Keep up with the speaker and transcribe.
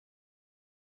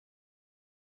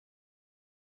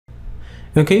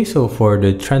Okay, so for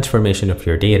the transformation of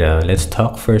your data, let's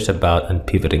talk first about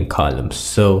unpivoting columns.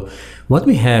 So what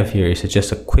we have here is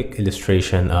just a quick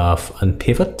illustration of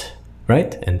unpivot,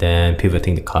 right? And then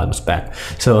pivoting the columns back.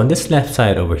 So on this left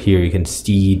side over here, you can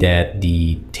see that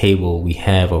the table we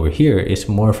have over here is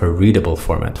more of a readable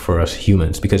format for us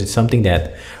humans because it's something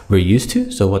that we're used to.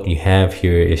 So what we have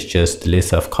here is just the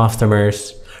list of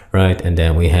customers, right? And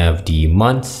then we have the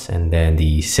months and then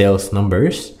the sales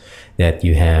numbers that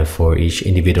you have for each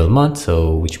individual month.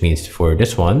 So which means for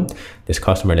this one, this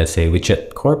customer, let's say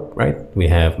Widget Corp, right? We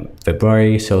have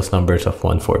February sales numbers of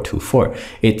 1424.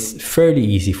 It's fairly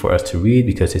easy for us to read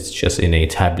because it's just in a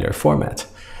tabular format.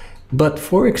 But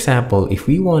for example, if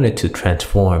we wanted to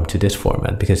transform to this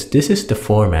format, because this is the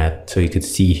format, so you could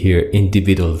see here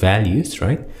individual values,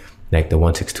 right? Like the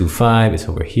 1625 is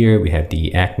over here. We have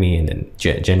the Acme and then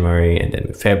January and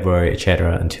then February,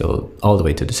 etc. until all the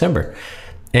way to December.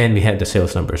 And we have the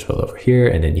sales numbers well over here.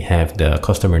 And then you have the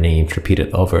customer names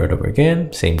repeated over and over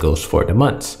again. Same goes for the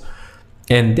months.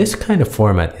 And this kind of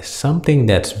format is something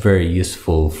that's very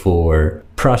useful for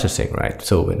processing, right?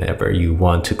 So whenever you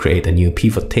want to create a new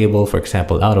pivot table, for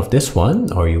example, out of this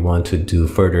one, or you want to do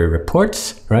further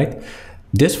reports, right?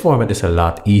 This format is a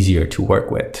lot easier to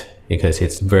work with because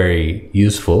it's very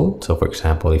useful. So for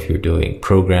example, if you're doing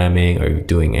programming or you're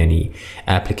doing any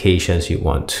applications, you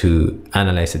want to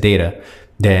analyze the data,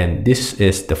 then this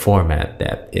is the format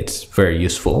that it's very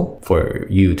useful for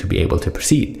you to be able to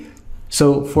proceed.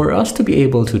 So for us to be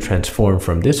able to transform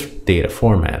from this data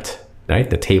format, right,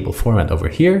 the table format over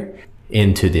here,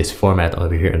 into this format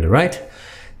over here on the right,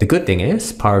 the good thing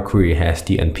is Power Query has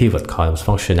the unpivot columns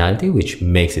functionality, which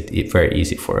makes it very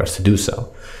easy for us to do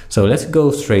so. So let's go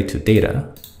straight to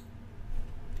data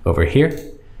over here.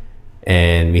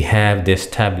 And we have this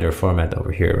tabular format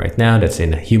over here right now that's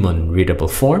in a human readable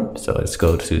form. So let's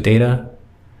go to data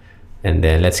and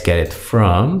then let's get it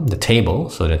from the table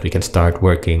so that we can start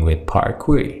working with Power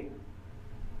Query.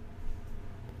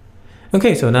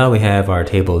 Okay, so now we have our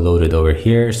table loaded over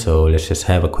here. So let's just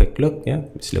have a quick look. Yeah,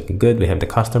 it's looking good. We have the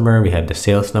customer, we have the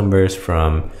sales numbers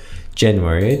from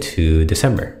January to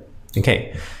December.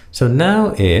 Okay, so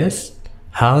now is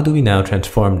how do we now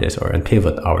transform this or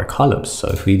unpivot our columns? So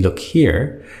if we look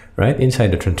here, right,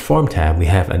 inside the transform tab, we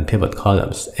have unpivot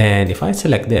columns. And if I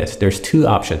select this, there's two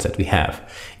options that we have.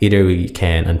 Either we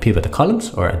can unpivot the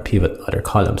columns or unpivot other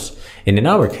columns. And in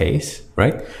our case,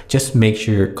 right, just make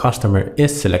sure customer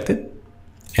is selected.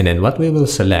 And then what we will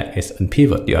select is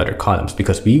unpivot the other columns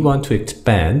because we want to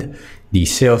expand the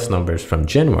sales numbers from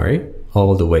January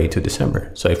all the way to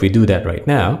December. So if we do that right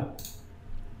now,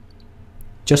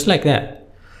 just like that,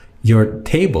 your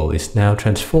table is now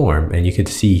transformed and you can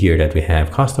see here that we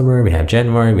have customer, we have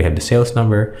January, we have the sales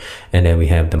number, and then we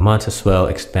have the months as well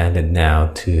expanded now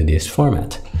to this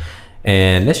format.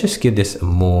 And let's just give this a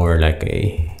more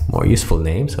useful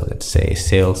name. So let's say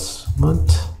sales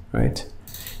month, right?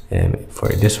 And for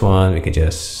this one, we can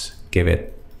just give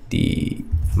it the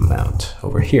amount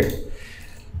over here.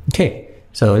 Okay,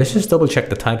 so let's just double check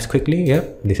the types quickly.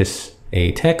 Yep, this is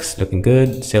a text, looking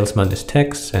good. Sales month is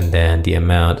text, and then the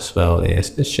amount as well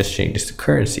is, let's just change this to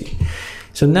currency.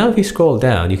 So now if you scroll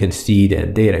down, you can see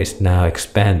that data is now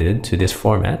expanded to this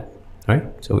format, right?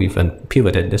 So we've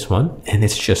pivoted this one, and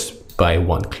it's just by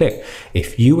one click.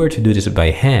 If you were to do this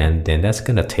by hand, then that's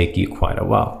gonna take you quite a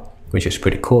while, which is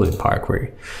pretty cool in Power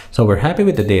Query. So we're happy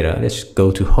with the data. Let's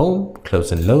go to home,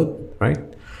 close and load, right?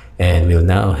 And we'll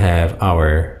now have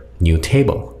our new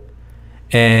table.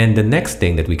 And the next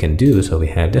thing that we can do, so we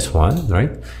have this one,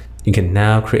 right? You can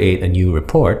now create a new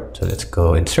report. So let's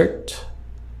go insert,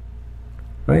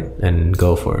 right? And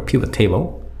go for a pivot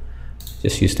table.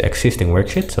 Just use the existing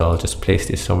worksheet. So I'll just place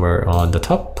this somewhere on the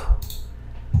top.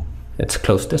 Let's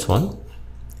close this one.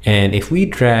 And if we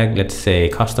drag, let's say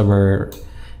customer,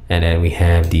 and then we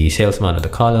have the sales amount of the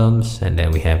columns, and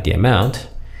then we have the amount,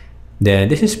 then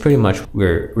this is pretty much,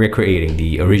 we're recreating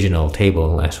the original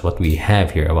table as what we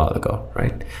have here a while ago,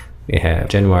 right? We have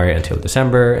January until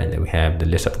December, and then we have the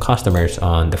list of customers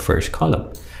on the first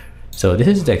column. So this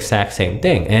is the exact same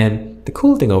thing. And the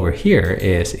cool thing over here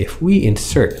is if we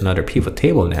insert another pivot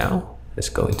table now, let's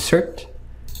go insert,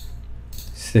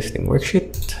 existing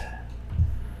worksheet.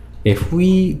 If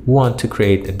we want to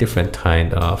create a different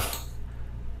kind of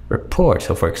report,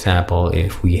 so for example,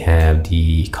 if we have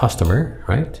the customer,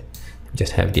 right?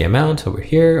 Just have the amount over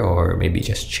here, or maybe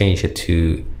just change it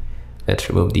to, let's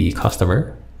remove the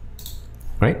customer,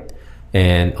 right?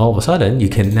 And all of a sudden you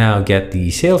can now get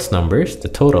the sales numbers, the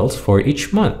totals for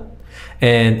each month.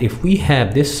 And if we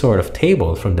have this sort of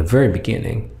table from the very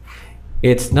beginning,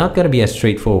 it's not going to be as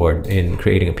straightforward in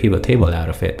creating a pivot table out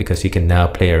of it, because you can now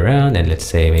play around and let's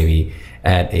say maybe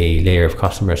add a layer of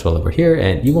customers all over here,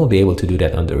 and you won't be able to do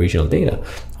that on the original data.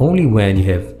 Only when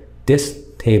you have this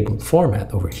table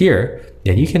format over here,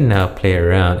 then you can now play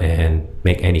around and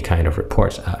make any kind of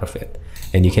reports out of it.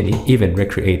 And you can even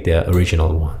recreate the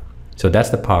original one. So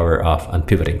that's the power of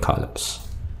unpivoting columns.